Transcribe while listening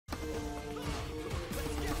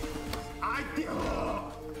Let's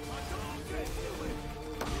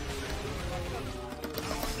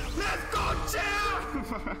go, champ!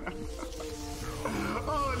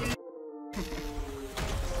 Holy.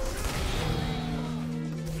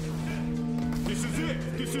 This is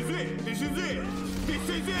it! This is it! This is it! This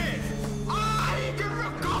is it! Ah, he can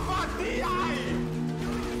recover DI!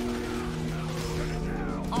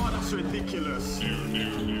 Oh, that's ridiculous.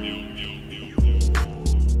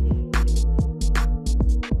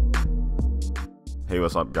 Hey,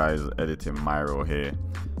 what's up guys? Editing Miirio here.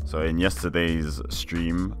 So in yesterday's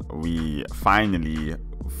stream, we finally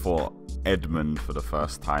fought Edmund for the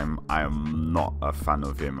first time. I am not a fan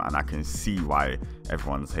of him and I can see why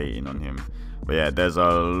everyone's hating on him. But yeah, there's a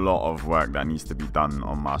lot of work that needs to be done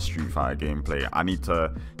on my Street Fighter gameplay. I need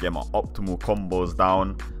to get my optimal combos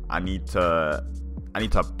down. I need to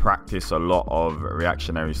practice a lot of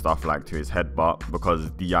reactionary stuff like to his headbutt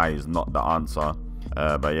because DI is not the answer.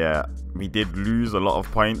 But yeah, we did lose a lot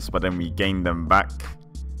of points, but then we gained them back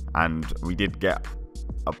and we did get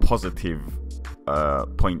a positive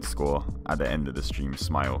point score at the end of the stream.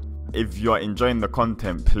 Smile. If you're enjoying the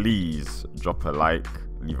content, please drop a like,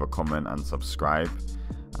 leave a comment and subscribe.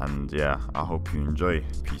 And yeah, I hope you enjoy.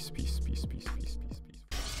 Peace, peace, peace, peace, peace, peace, peace.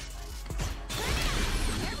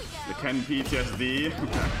 The Ken PTSD.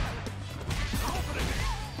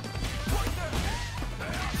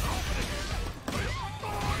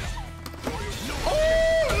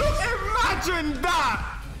 Imagine that!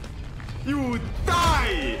 You would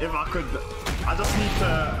die if I could. I just need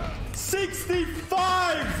to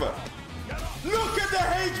 65! Look at the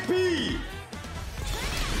HP!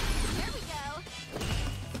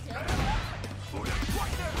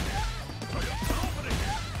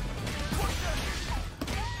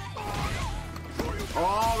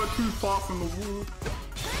 Oh, we're too far from the wall.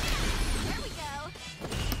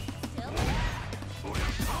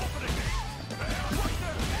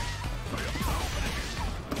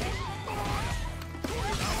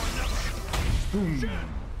 Boom.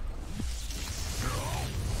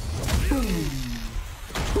 Boom.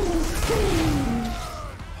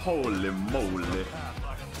 Holy moly.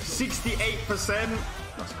 68%?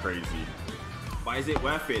 That's crazy. But is it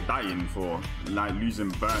worth it dying for, like,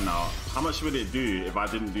 losing burnout? How much would it do if I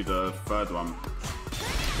didn't do the third one?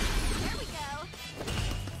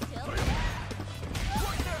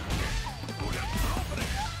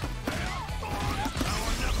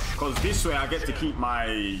 Because this way I get to keep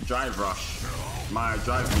my drive rush, my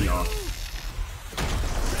drive meter.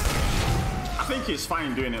 I think it's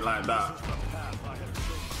fine doing it like that.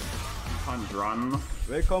 Can't run.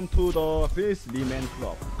 Welcome to the Phil's Lehman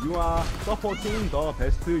Club. You are supporting the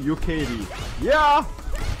best UK league. Yeah!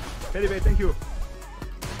 Very well, thank you.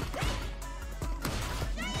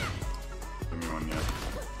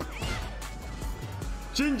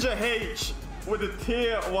 Ginger H with a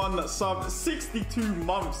tier 1 sub, 62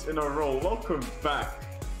 months in a row. Welcome back.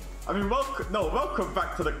 I mean, welcome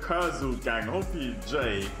back to the Kurzel gang. Hope you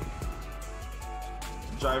enjoy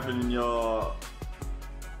driving in your...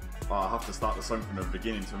 Oh, I have to start the song from the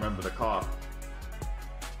beginning to remember the car.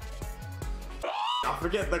 I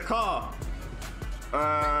forget the car.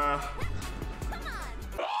 How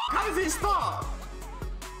does it start?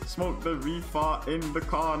 Smoke the reefer in the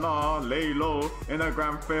corner, lay low in a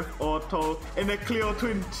Grand Theft Auto, in a Clio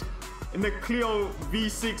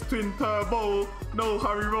V6 twin turbo. No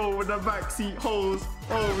hurry roll with the backseat holes.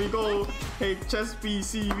 Oh, we go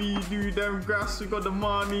HSBC, we do them graphs. We got the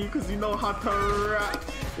money because we know how to rap.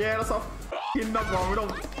 Yeah, that's a f***ing number. We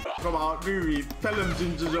don't f*** about, do we? Tell them,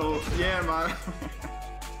 Ginger Joe. Yeah, man.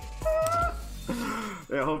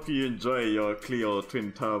 Yeah, I hope you enjoy your Clio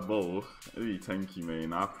twin turbo. Really, thank you,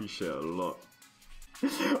 man. I appreciate it a lot.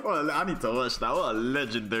 Well, I need to watch that. What a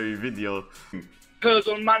legendary video.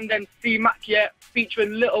 On man, then C-Mac, yeah,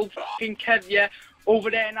 featuring little f***ing Kev, yeah.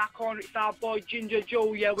 Over there in that corner, it's our boy Ginger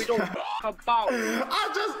Joe, yeah. We don't f*** about.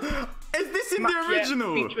 Is this in the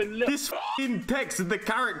original? Yeah, this f***ing text and the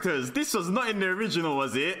characters. This was not in the original,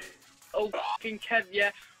 was it? Oh, f***ing Kev,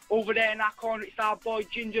 yeah. Over there in that corner, it's our boy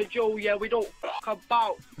Ginger Joe, yeah. We don't f***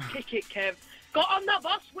 about. Kick it, Kev. Got on the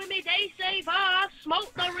bus with me, they save us.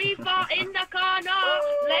 Smoke the reefer in the corner.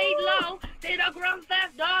 Laid low, did a Grand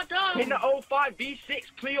Theft Auto. In the 05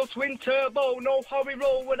 V6 Clio twin turbo. No hurry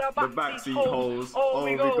roll with a backseat holes. Oh,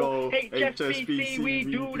 we go. HSBC, we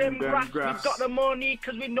do them graphs. We got the money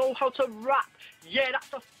because we know how to rap. Yeah,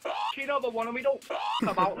 that's a f***ing other one, and we don't f***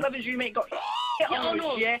 about. Levers, you mate got hit on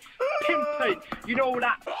us, yeah? Pimpin', you know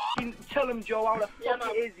that f***ing, tell him, Joe, how the fuck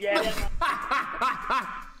it is, yeah?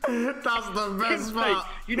 That's the best part.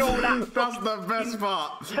 You know that. That's the best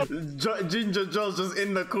part. Ginger Joe's just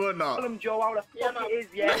in the corner. Tell him, Joe, how the fuck it is,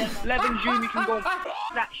 yeah? 11 June, you can go and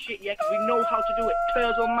that shit, yeah? Because we know how to do it.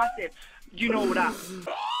 Turtle massive. You know that.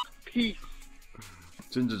 Peace.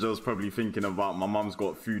 Ginger Joe's probably thinking about my mum's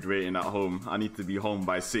got food waiting at home. I need to be home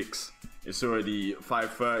by 6. It's already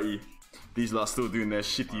 5:30. These lot are still doing their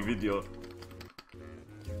shitty video.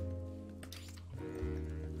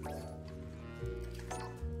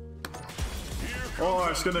 Oh,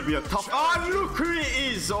 it's gonna be a tough. Oh, look who it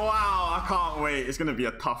is! Wow, I can't wait. It's gonna be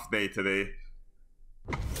a tough day today.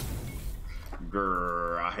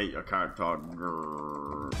 Grrr, I hate your character.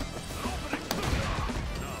 Grrr.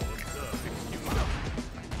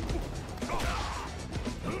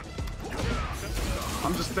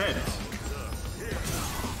 I'm just dead.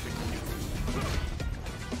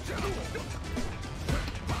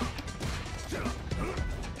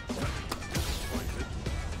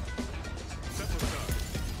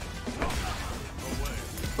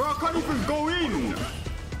 Bro, I can't even go in.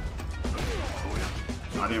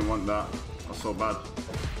 I didn't want that. That's so bad.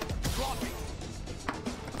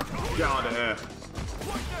 Get out of here.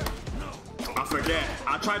 I forget.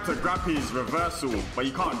 I tried to grab his reversal, but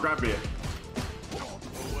you can't grab it.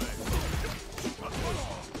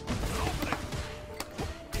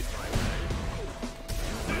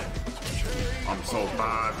 I'm so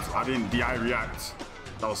bad. I didn't DI react.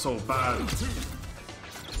 That was so bad.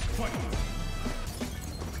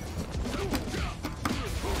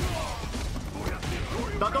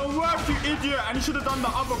 That don't work, you idiot! And you should have done the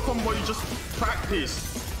other combo you just practiced.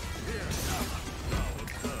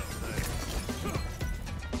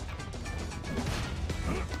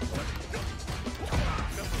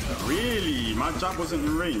 Really? My jab wasn't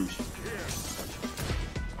in range.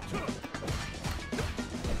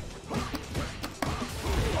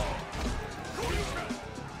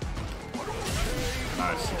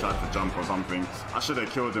 Nice, he tried to jump or something. I should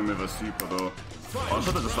have killed him with a super though. Or I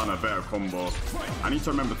should have just done a better combo. I need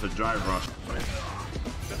to remember to drive rush.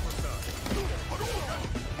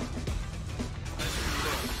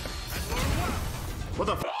 What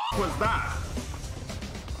the f was that?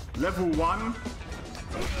 Level 1?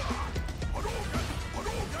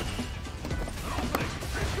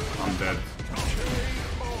 I'm dead.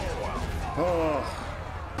 Oh.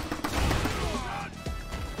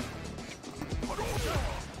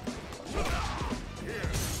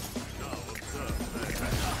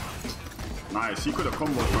 Nice, he could have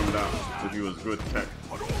comboed from that if he was good tech.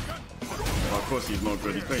 But of course he's not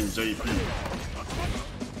good, he's playing JP.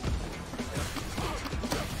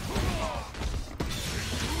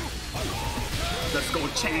 Let's go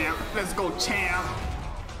champ, let's go champ.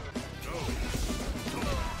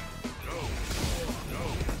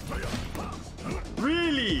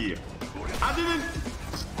 Really? I didn't...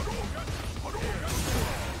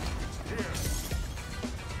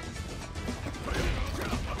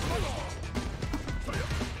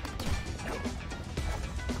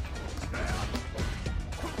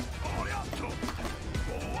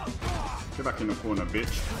 Get back in the corner,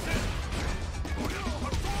 bitch.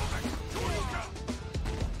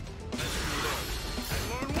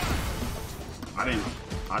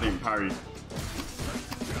 I didn't parry.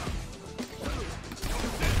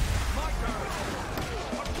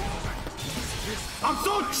 I'm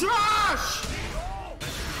so trash!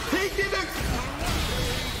 He didn't!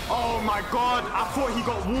 Oh my god, I thought he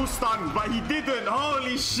got wall stunned, but he didn't.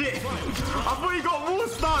 Holy shit! I thought he got wall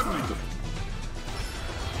stunned!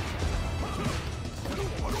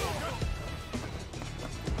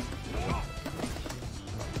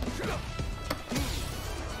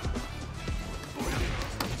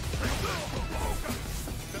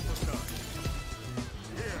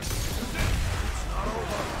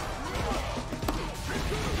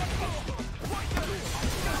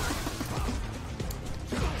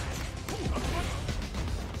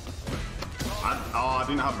 I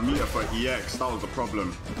didn't have Miirio for EX, that was the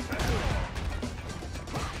problem.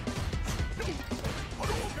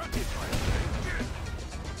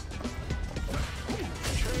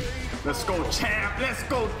 Let's go champ, let's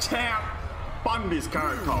go champ! Bun this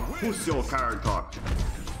character, push your character.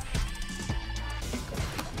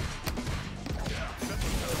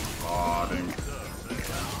 Oh, dang.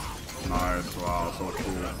 Nice, wow, so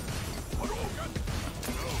cool.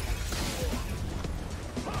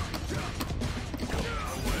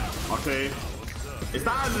 Okay, is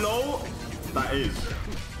that a low? That is.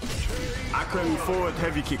 I can forward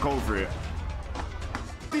heavy kick over it.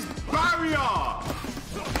 This barrier!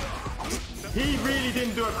 He really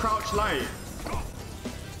didn't do a crouch light.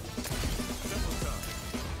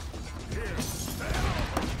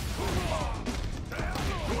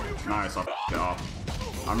 Nice, I f***ed it up.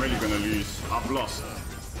 I'm really gonna lose. I've lost.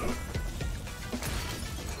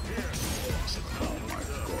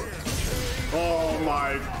 Oh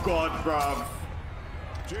my god, bruv.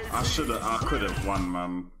 I could have won,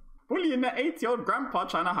 man. Bullying the 80-year-old grandpa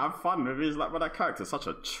trying to have fun with his like, but that character's such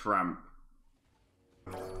a tramp.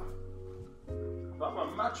 I'm a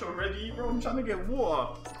match already, bro. I'm trying to get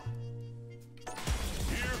water.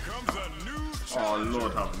 Here comes a new challenge. Oh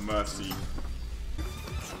Lord, have mercy.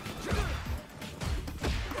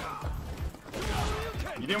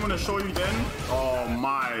 You didn't want to show you then? Oh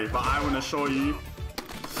my, but I want to show you.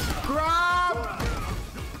 Grab!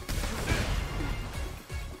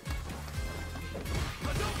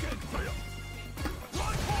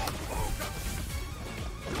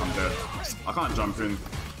 I'm dead. I can't jump in.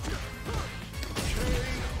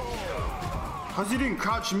 How's he doing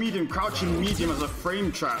crouching medium as a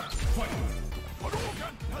frame trap?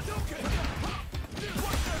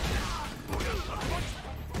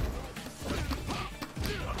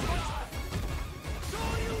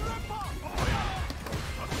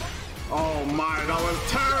 Oh my, that was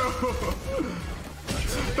terrible!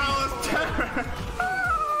 That was terrible!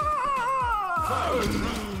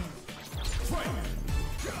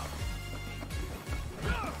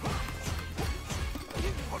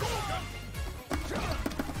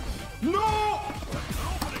 No!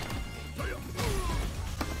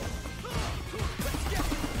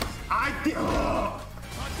 I did. Oh.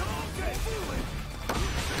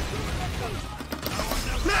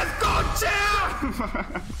 Let's go, champ!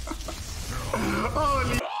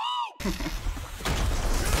 Holy.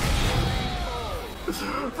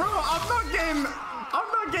 Bro, I'm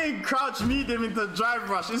not getting crouch medium into drive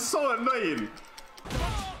rush. It's so annoying.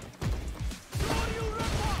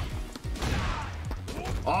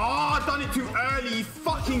 Oh, I done it too early.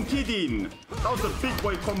 Fucking kidding. That was a big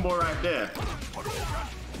boy combo right there.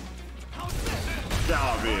 Get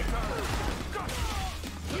out of here.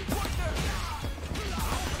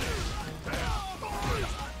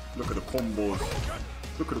 Look at the combos.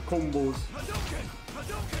 Look at the combos.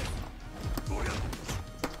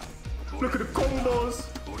 Look at the combos.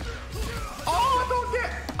 Oh,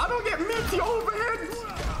 I don't get meaty overheads.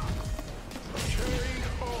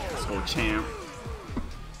 Let's go, champ.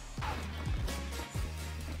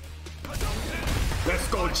 Let's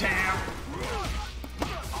go, champ.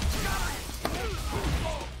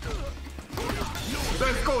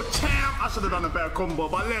 Let's go, champ. I should have done a better combo,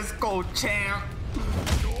 but let's go, champ.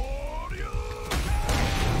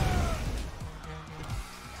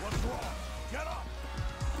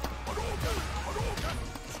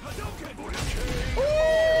 Ooh,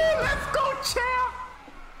 let's go, champ.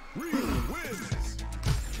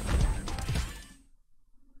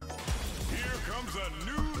 Here comes a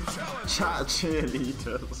new challenge. Chat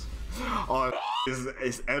cheerleaders. Oh,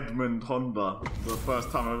 it's Edmund Honda. The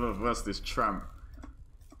first time I've ever versed this tramp.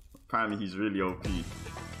 Apparently he's really OP.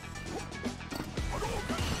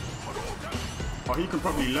 Oh, he could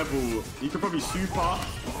probably level. He could probably super.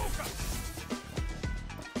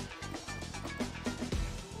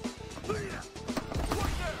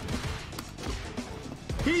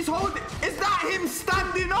 He's holding. Is that him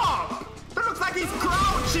standing up? That looks like he's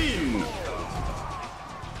crouching.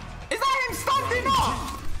 Is that him standing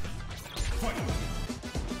up?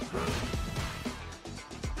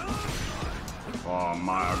 Oh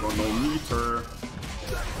my, I got no meter.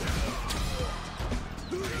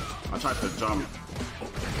 I tried to jump.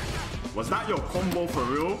 Was that your combo for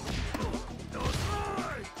real?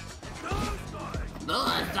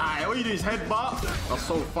 All you do is headbutt? That's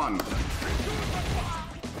so fun.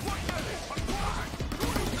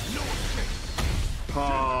 Oh,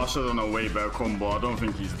 I should have done a way better combo. I don't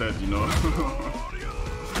think he's dead, you know.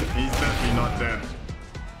 He's definitely not dead.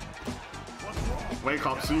 Wake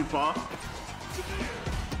up, super.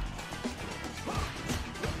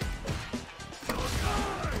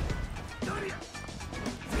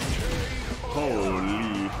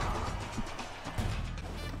 Holy.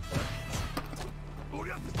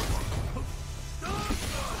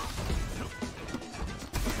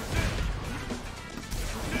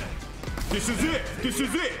 This is it! This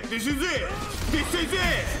is it! This is it! This is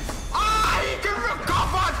it! Ah, he can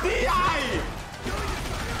recover DI!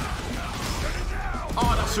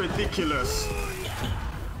 Oh, that's ridiculous.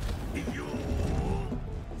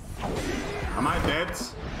 Am I dead?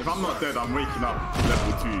 If I'm not dead, I'm waking up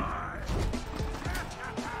level 2.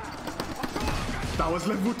 That was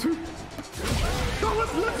level 2. That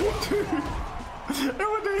was level 2. It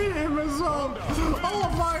would have hit him as well. Oh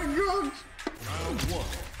my god.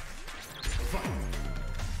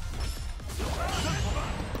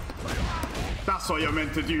 That's what you're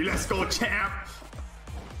meant to do. Let's go, champ.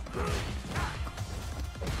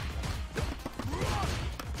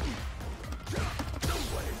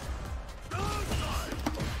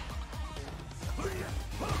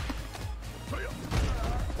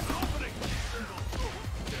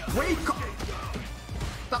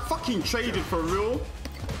 fucking traded for real.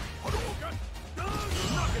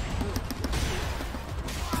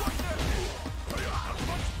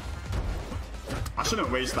 I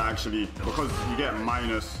shouldn't waste that actually, because you get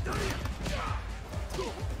minus.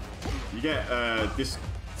 You get this.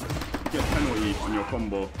 You get penalty on your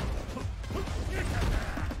combo.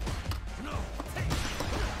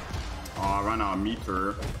 Oh, I ran out of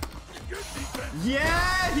meter.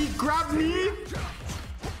 Yeah, he grabbed me.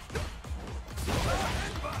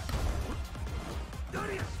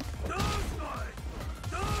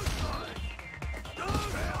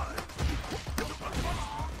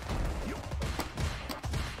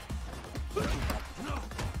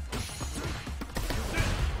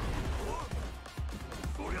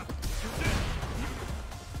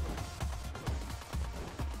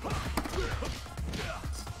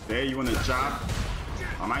 There, you want to jab?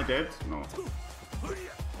 Am I dead? No.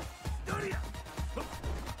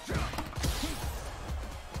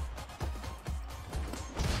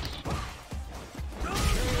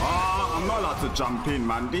 Oh, I'm not allowed to jump in,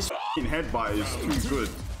 man. This f***ing headbutt is too good.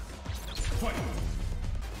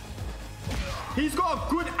 He's got a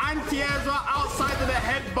good anti-air outside of the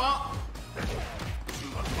headbutt.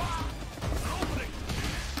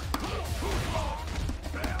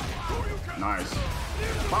 Nice.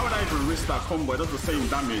 Why would I even risk that combo? It does the same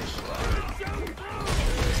damage.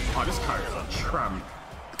 Oh, this character's a tramp.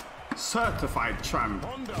 Certified tramp.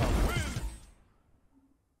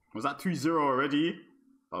 Was that 2-0 already?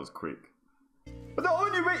 That was quick. But the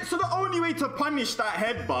only way to punish that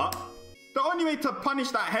headbutt,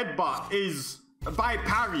 is by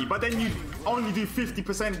parry, but then you only do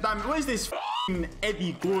 50% damage. What is this f***ing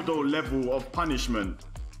Eddie Gordo level of punishment?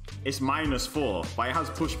 It's -4, but it has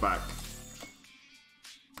pushback.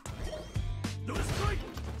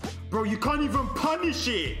 Bro, you can't even punish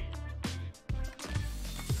it.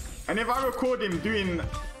 And if I record him doing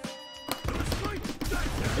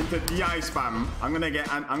into DI spam, I'm gonna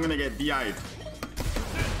get DI'd.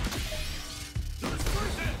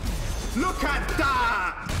 Look at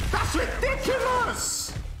that! That's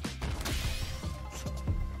ridiculous!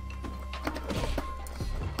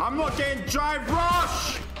 I'm not getting drive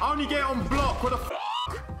rush! I only get on block. What the f***?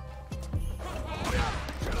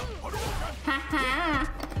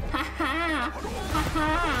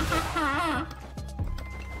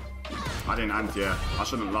 I didn't anti-air. I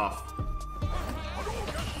shouldn't laugh.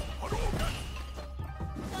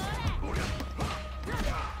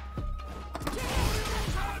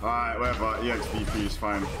 Alright, whatever. EXDP is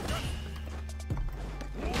fine.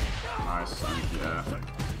 Nice anti-air.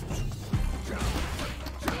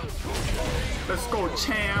 Let's go,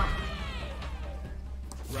 champ!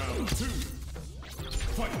 Round 2.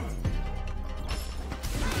 Fight.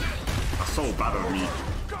 That's so bad of me.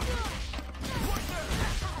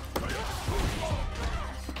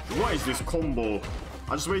 What is this combo?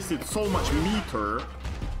 I just wasted so much meter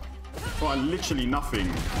for literally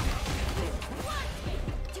nothing.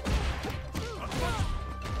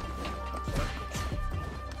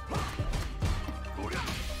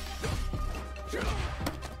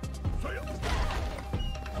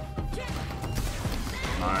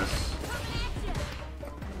 Nice.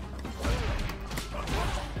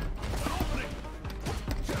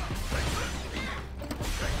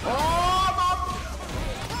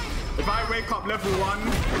 If I wake up level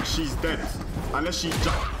 1, she's dead. Unless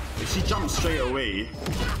if she jumps straight away,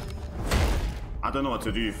 I don't know what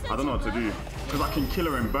to do. Because I can kill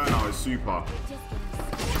her and burn out his super.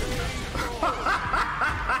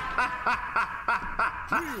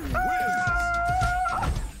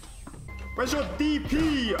 Where's your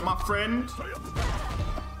DP, my friend?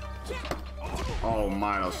 Oh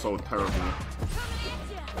my, that's so terrible.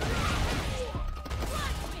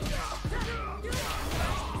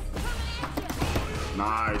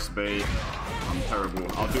 Nice, babe. I'm terrible.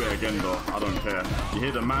 I'll do it again, though. I don't care. You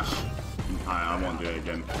hear the mash? I won't do it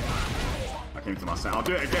again. I came to my set. I'll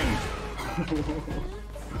do it again.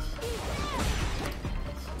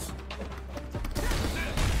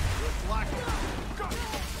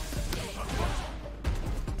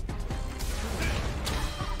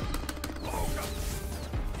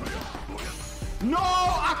 No,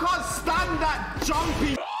 I can't stand that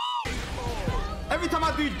jumping. Every time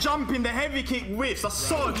I do jumping, the heavy kick whiffs. That's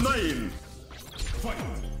so annoying.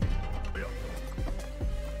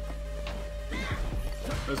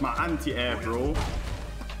 There's my anti-air, bro.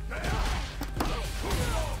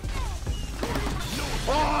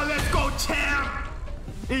 Oh, let's go, champ!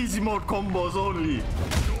 Easy mode combos only.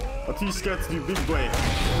 I'm too scared to do big boy.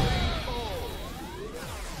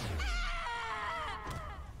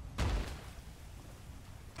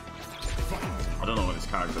 I don't know what this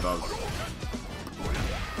character does.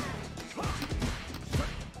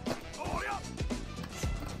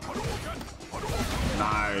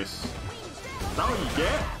 Nice. Is that what you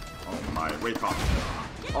get? Oh my, wake up.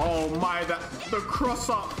 Oh my, the cross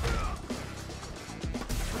up.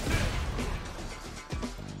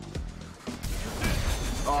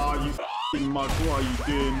 Oh, you f***ing mug, what are you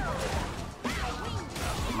doing?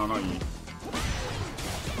 No, not you.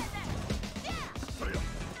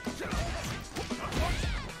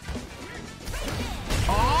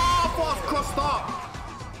 Oh, boss crossed up.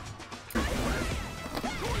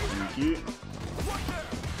 Thank you.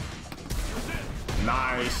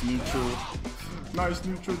 Nice neutral. Nice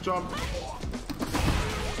neutral jump.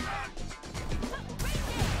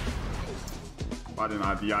 Why didn't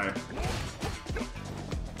I DI?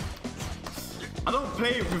 I don't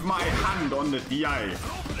play with my hand on the DI.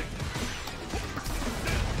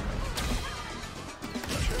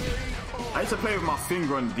 I used to play with my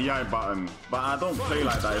finger on the DI button, but I don't play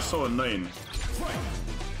like that. It's so annoying.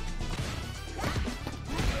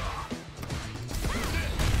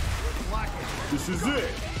 This is it.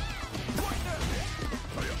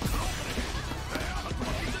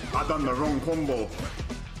 I done the wrong combo.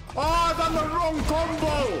 Oh, I done the wrong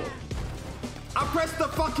combo. I pressed the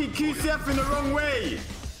fucking QCF in the wrong way.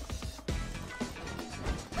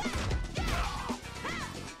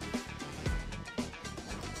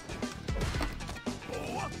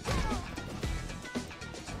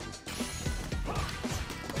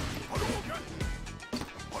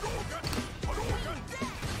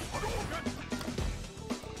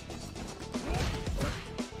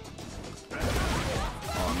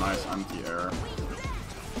 Oh, nice anti-air.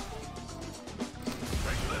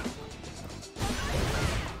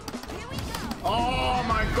 Oh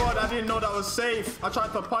my god, I didn't know that was safe. I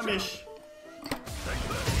tried to punish.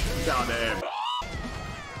 Get out there.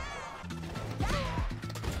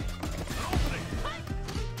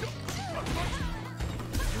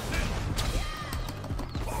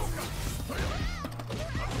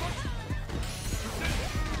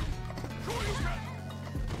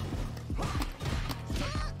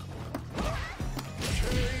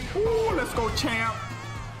 Ooh, let's go, champ.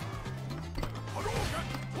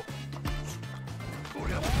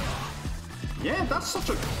 Yeah, that's such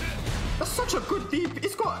a good deep.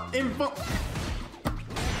 It's got invo.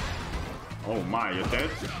 Oh my, you're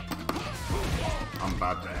dead. I'm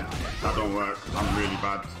bad. That don't work. I'm really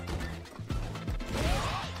bad.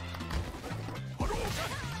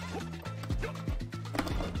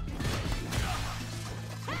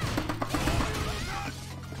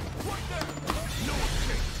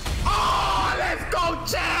 Oh, let's go,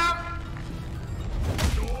 champ!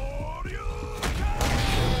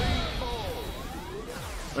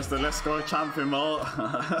 That's the let's go champion mode.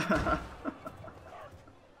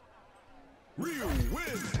 Real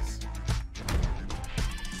wins.